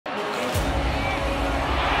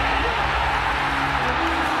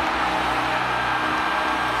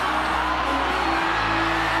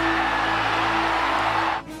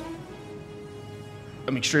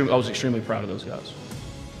I was extremely proud of those guys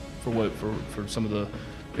for some of the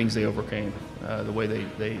things they overcame, the way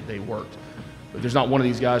they worked. But there's not one of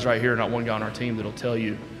these guys right here, not one guy on our team that'll tell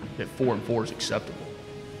you that 4-4 is acceptable.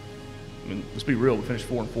 I mean, let's be real, we finished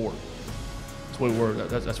 4-4. That's what we were,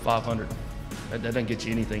 that's 500. That doesn't get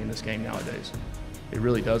you anything in this game nowadays. It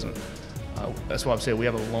really doesn't. That's why I'm saying we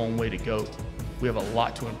have a long way to go. We have a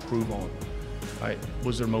lot to improve on. Right?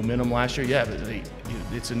 Was there momentum last year? Yeah, but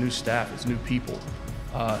it's a new staff, it's new people.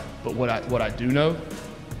 But what I do know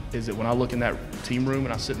is that when I look in that team room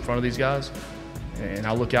and I sit in front of these guys and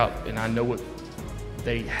I look out and I know what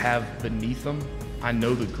they have beneath them, I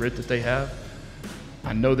know the grit that they have,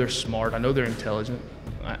 I know they're smart, I know they're intelligent,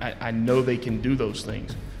 I know they can do those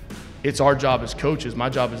things. It's our job as coaches, my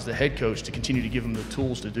job as the head coach, to continue to give them the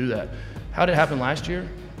tools to do that. How did it happen last year?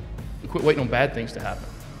 We quit waiting on bad things to happen.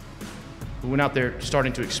 We went out there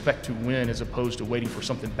starting to expect to win as opposed to waiting for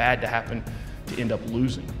something bad to happen to end up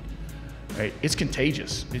losing. Right? It's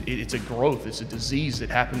contagious. It's a growth. It's a disease that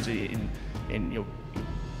happens in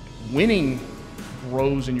winning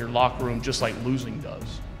grows in your locker room just like losing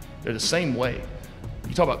does. They're the same way.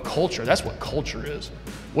 You talk about culture. That's what culture is.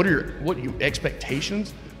 What are your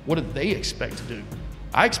expectations? What do they expect to do?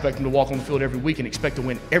 I expect them to walk on the field every week and expect to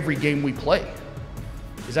win every game we play.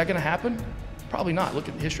 Is that going to happen? Probably not. Look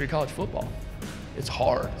at the history of college football. It's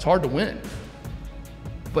hard. It's hard to win.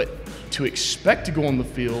 But to expect to go on the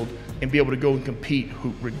field and be able to go and compete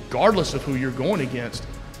regardless of who you're going against,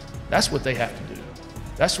 that's what they have to do.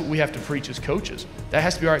 That's what we have to preach as coaches. That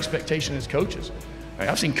has to be our expectation as coaches. Right?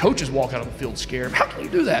 I've seen coaches walk out of the field scared. How can you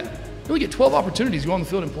do that? You only get 12 opportunities to go on the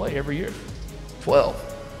field and play every year. 12.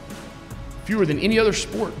 Fewer than any other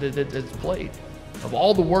sport that's played. Of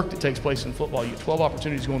all the work that takes place in football, you get 12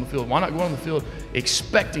 opportunities to go on the field. Why not go on the field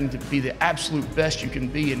expecting to be the absolute best you can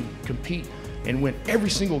be and compete and win every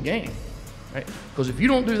single game, right? Because if you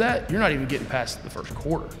don't do that, you're not even getting past the first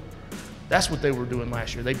quarter. That's what they were doing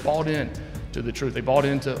last year. They bought in to the truth. They bought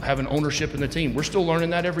into having ownership in the team. We're still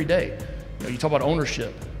learning that every day. You talk about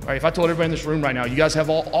ownership, right? If I told everybody in this room right now, you guys have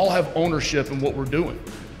all have ownership in what we're doing,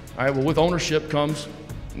 all right? Well, with ownership comes,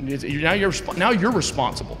 now you're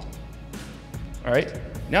responsible. All right?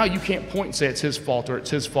 Now you can't point and say it's his fault or it's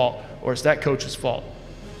that coach's fault.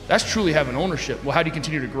 That's truly having ownership. Well, how do you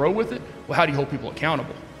continue to grow with it? Well, how do you hold people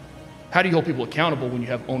accountable? How do you hold people accountable when you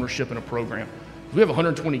have ownership in a program? We have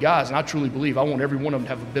 120 guys, and I truly believe I want every one of them to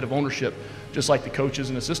have a bit of ownership, just like the coaches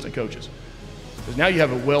and assistant coaches. Because now you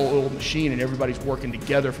have a well-oiled machine and everybody's working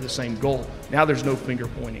together for the same goal. Now there's no finger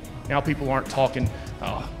pointing. Now people aren't talking,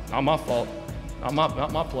 oh, not my fault,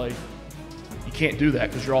 not my play. You can't do that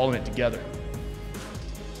because you're all in it together.